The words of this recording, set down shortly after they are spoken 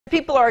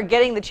People are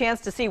getting the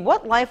chance to see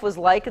what life was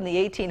like in the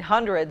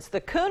 1800s.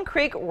 The Coon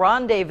Creek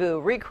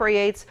Rendezvous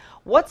recreates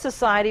what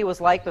society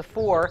was like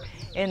before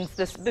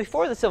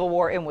the Civil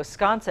War in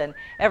Wisconsin.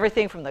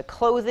 Everything from the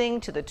clothing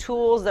to the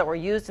tools that were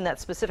used in that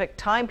specific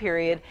time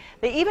period.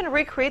 They even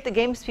recreate the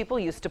games people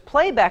used to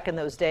play back in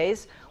those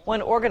days.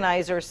 One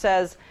organizer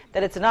says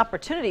that it's an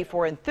opportunity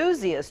for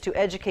enthusiasts to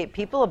educate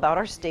people about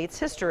our state's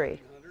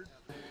history.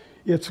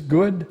 It's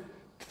good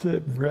to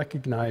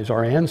recognize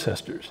our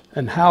ancestors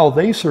and how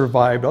they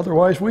survived,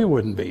 otherwise we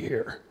wouldn't be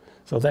here.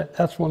 So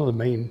that's one of the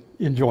main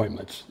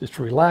enjoyments. It's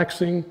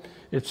relaxing,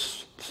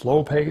 it's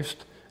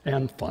slow-paced,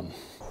 and fun.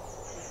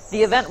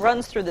 The event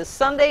runs through this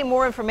Sunday.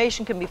 More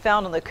information can be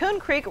found on the Coon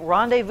Creek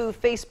Rendezvous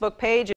Facebook page.